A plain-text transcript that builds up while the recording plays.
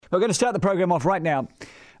We're going to start the program off right now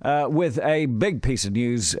with a big piece of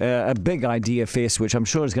news, a big idea fest, which I'm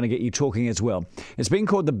sure is going to get you talking as well. It's been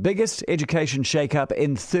called the biggest education shake-up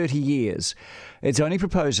in 30 years. It's only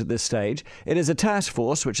proposed at this stage. It is a task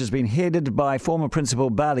force which has been headed by former Principal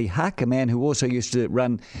Bali Huck, a man who also used to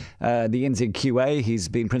run the NZQA. He's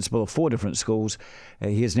been principal of 4 different schools.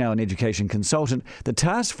 He is now an education consultant. The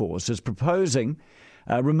task force is proposing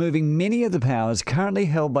removing many of the powers currently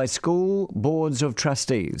held by school boards of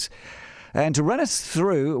trustees. And to run us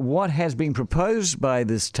through what has been proposed by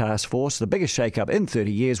this task force, the biggest shake-up in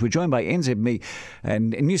 30 years, we're joined by NZME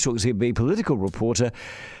and Newstalk ZB political reporter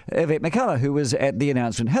Yvette McCullough, who was at the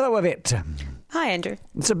announcement. Hello, Yvette. Hi, Andrew.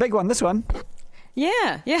 It's a big one, this one.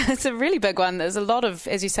 Yeah, it's a really big one. There's a lot of,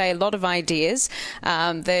 as you say, a lot of ideas.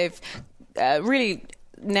 They've really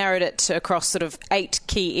narrowed it across sort of 8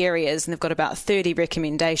 key areas, and they've got about 30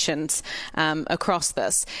 recommendations across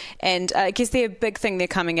this. And I guess the big thing they're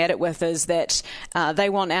coming at it with is that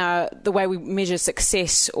they want the way we measure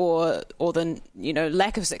success or the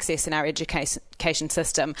lack of success in our education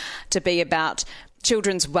system to be about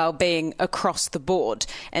children's well-being across the board,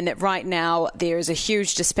 and that right now there is a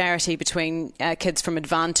huge disparity between kids from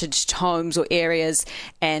advantaged homes or areas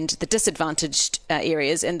and the disadvantaged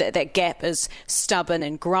areas, and that gap is stubborn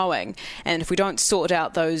and growing. And if we don't sort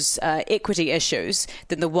out those equity issues,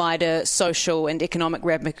 then the wider social and economic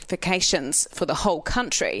ramifications for the whole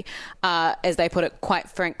country are, as they put it, quite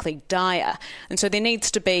frankly dire. And so there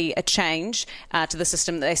needs to be a change to the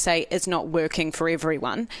system that they say is not working for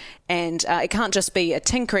everyone, and it can't just be a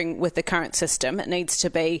tinkering with the current system. It needs to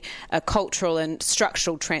be a cultural and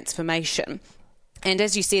structural transformation. And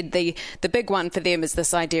as you said, the big one for them is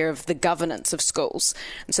this idea of the governance of schools.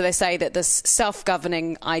 And so they say that this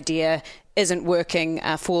self-governing idea isn't working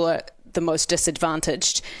for the most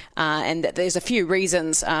disadvantaged, and that there's a few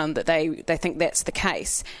reasons that they think that's the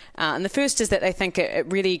case. And the first is that they think it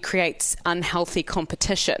really creates unhealthy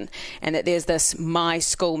competition, and that there's this my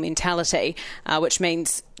school mentality, which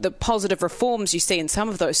means the positive reforms you see in some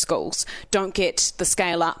of those schools don't get the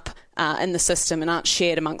scale up in the system and aren't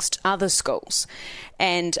shared amongst other schools.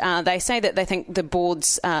 And they say that they think the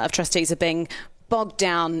boards of trustees are being bogged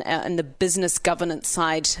down in the business governance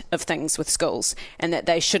side of things with schools, and that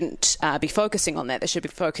they shouldn't be focusing on that. They should be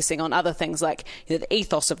focusing on other things like the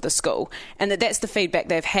ethos of the school, and that's the feedback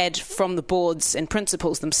they've had from the boards and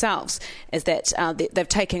principals themselves, is that they've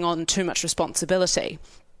taken on too much responsibility.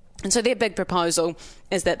 And so their big proposal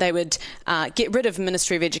is that they would get rid of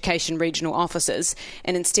Ministry of Education regional offices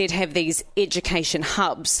and instead have these education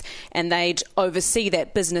hubs, and they'd oversee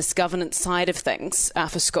that business governance side of things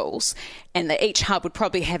for schools, and that each hub would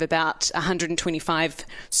probably have about 125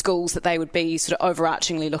 schools that they would be sort of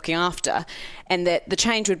overarchingly looking after, and that the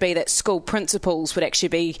change would be that school principals would actually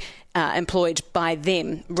be employed by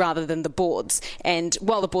them rather than the boards. And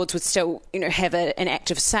while the boards would still have an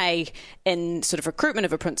active say in sort of recruitment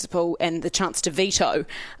of a principal and the chance to veto,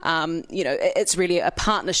 it's really a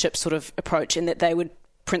partnership sort of approach, in that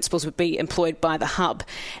principals would be employed by the hub,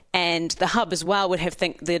 and the hub as well would have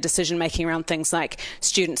the decision making around things like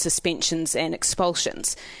student suspensions and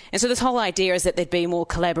expulsions. And so this whole idea is that there'd be more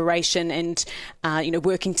collaboration and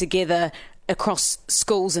working together across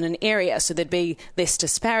schools in an area, so there'd be less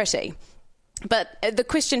disparity. But the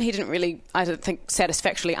question he didn't really, I don't think,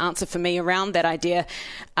 satisfactorily answer for me around that idea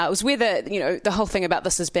was whether, the whole thing about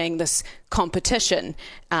this as being this competition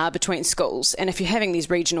between schools. And if you're having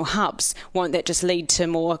these regional hubs, won't that just lead to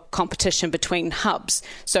more competition between hubs?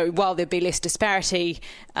 So while there'd be less disparity,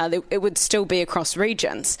 it would still be across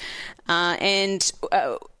regions. And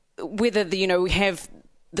whether, we have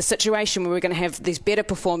the situation where we're going to have these better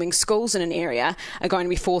performing schools in an area are going to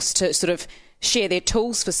be forced to sort of share their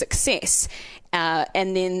tools for success,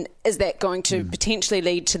 and then is that going to potentially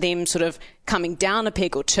lead to them sort of coming down a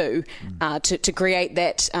peg or two to create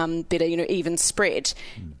that better, even spread?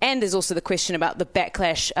 And there's also the question about the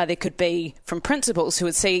backlash there could be from principals who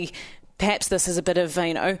would see perhaps this is a bit of,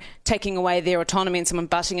 taking away their autonomy and someone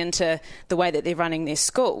butting into the way that they're running their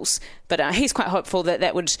schools. But he's quite hopeful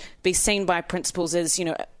that would be seen by principals as,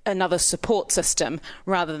 another support system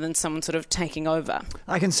rather than someone sort of taking over.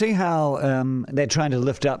 I can see how they're trying to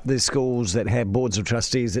lift up the schools that have boards of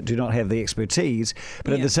trustees that do not have the expertise.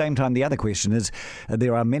 But at the same time, the other question is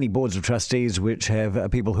there are many boards of trustees which have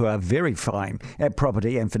people who are very fine at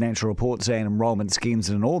property and financial reports and enrolment schemes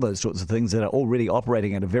and all those sorts of things that are already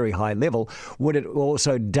operating at a very high level. Would it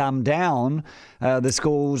also dumb down the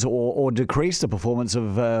schools or decrease the performance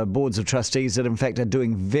of boards of trustees that in fact are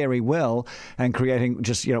doing very well and creating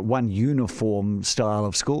just one uniform style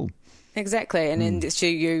of school? Exactly, and then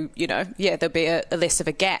there'll be a less of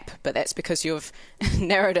a gap, but that's because you've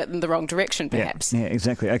narrowed it in the wrong direction, perhaps. Yeah,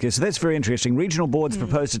 exactly. Okay, so that's very interesting. Regional boards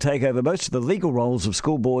propose to take over most of the legal roles of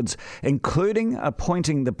school boards, including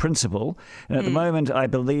appointing the principal. And at the moment, I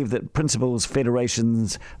believe that Principals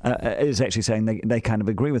Federations is actually saying they kind of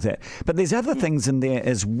agree with that. But there's other things in there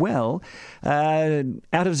as well.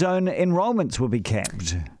 Out-of-zone enrolments will be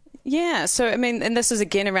capped. Yeah, so and this is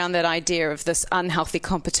again around that idea of this unhealthy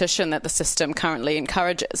competition that the system currently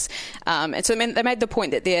encourages. And so they made the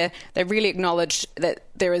point that they really acknowledge that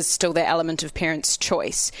there is still that element of parents'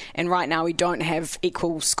 choice. And right now we don't have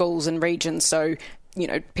equal schools and regions, so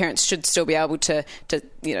parents should still be able to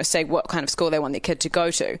say what kind of school they want their kid to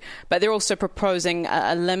go to. But they're also proposing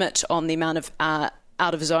a limit on the amount of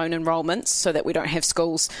out-of-zone enrolments so that we don't have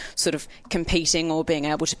schools sort of competing or being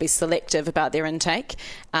able to be selective about their intake.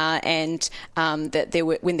 And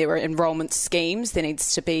that when there were enrolment schemes, there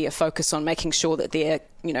needs to be a focus on making sure that they're,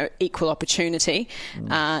 equal opportunity.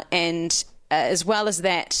 And as well as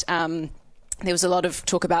that, there was a lot of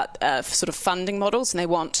talk about sort of funding models, and they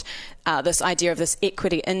want this idea of this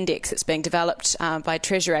equity index that's being developed by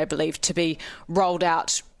Treasury, I believe, to be rolled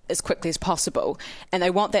out as quickly as possible. And they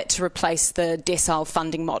want that to replace the decile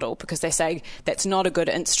funding model because they say that's not a good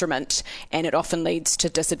instrument and it often leads to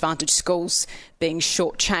disadvantaged schools being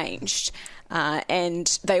shortchanged.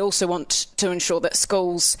 And they also want to ensure that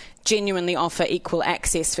schools genuinely offer equal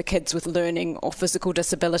access for kids with learning or physical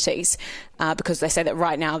disabilities because they say that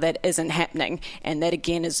right now that isn't happening, and that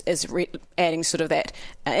again is adding sort of that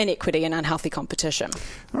inequity and unhealthy competition.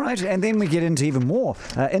 All right, and then we get into even more.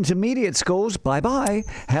 Intermediate schools, bye-bye.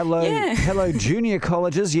 Hello junior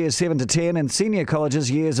colleges, years 7 to 10, and senior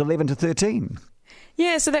colleges, years 11 to 13.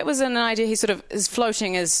 Yeah, so that was an idea he sort of is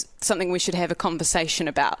floating as something we should have a conversation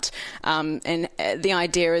about. And the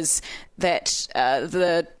idea is that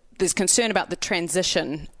there's concern about the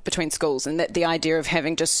transition between schools, and that the idea of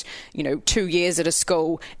having just 2 years at a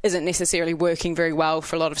school isn't necessarily working very well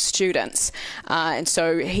for a lot of students. And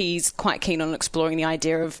so he's quite keen on exploring the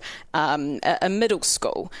idea of a middle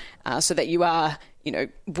school so that you are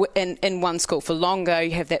in one school for longer,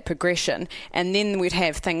 you have that progression. And then we'd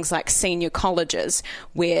have things like senior colleges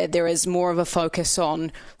where there is more of a focus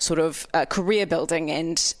on sort of career building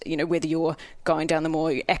and, whether you're going down the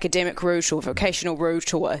more academic route or vocational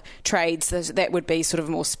route or trades, that would be sort of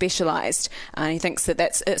more specialised. And he thinks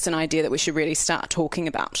that it's an idea that we should really start talking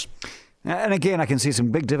about. And again, I can see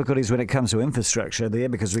some big difficulties when it comes to infrastructure there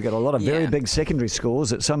because we've got a lot of very big secondary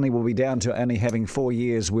schools that suddenly will be down to only having 4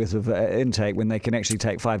 years worth of intake when they can actually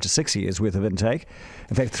take 5 to 6 years worth of intake.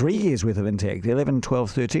 In fact, 3 years worth of intake. 11,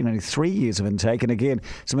 12, 13, only 3 years of intake. And again,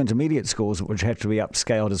 some intermediate schools which have to be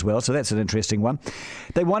upscaled as well. So that's an interesting one.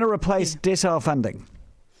 They want to replace decile funding.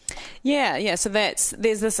 Yeah. So there's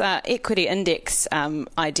this equity index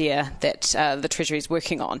idea that the Treasury is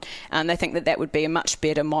working on, and they think that would be a much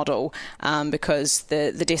better model because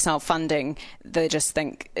the decile funding, they just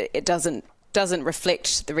think it doesn't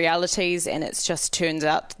reflect the realities, and it just turns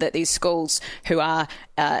out that these schools who are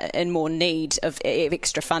in more need of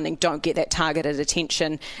extra funding don't get that targeted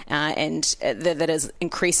attention, and that is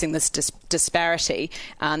increasing this disparity,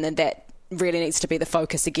 and that really needs to be the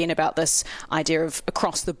focus again about this idea of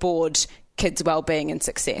across the board kids' well-being and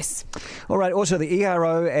success. All right, also the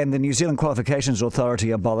ERO and the New Zealand Qualifications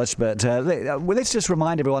Authority abolished, but let's just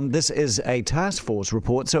remind everyone this is a taskforce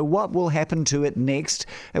report, so what will happen to it next,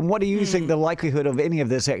 and what do you think the likelihood of any of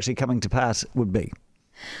this actually coming to pass would be?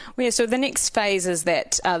 Well, yeah, so the next phase is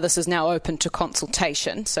that this is now open to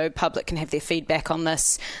consultation, so public can have their feedback on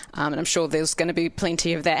this, and I'm sure there's going to be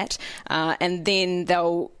plenty of that, and then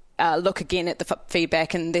they'll look again at the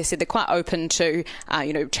feedback, and they said they're quite open to,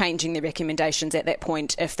 changing their recommendations at that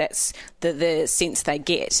point if that's the sense they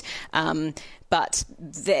get. But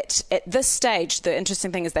that at this stage, the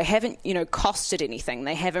interesting thing is they haven't, costed anything.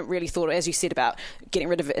 They haven't really thought, as you said, about getting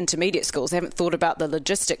rid of intermediate schools. They haven't thought about the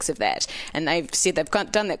logistics of that. And they've said they've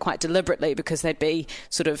done that quite deliberately because they'd be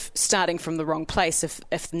sort of starting from the wrong place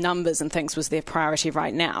if numbers and things was their priority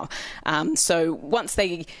right now. So once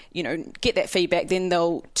they, get that feedback, then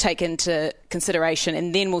they'll take into consideration,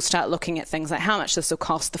 and then we'll start looking at things like how much this will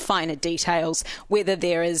cost, the finer details, whether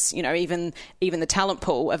there is, even the talent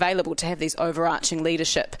pool available to have these overarching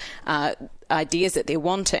leadership ideas that they're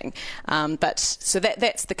wanting. But so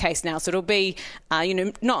that's the case now. So it'll be,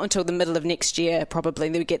 not until the middle of next year probably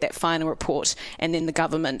they'll get that final report, and then the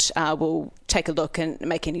government will take a look and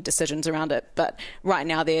make any decisions around it. But right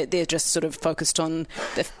now they're just sort of focused on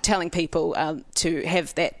telling people to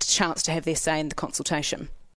have that chance to have their say in the consultation.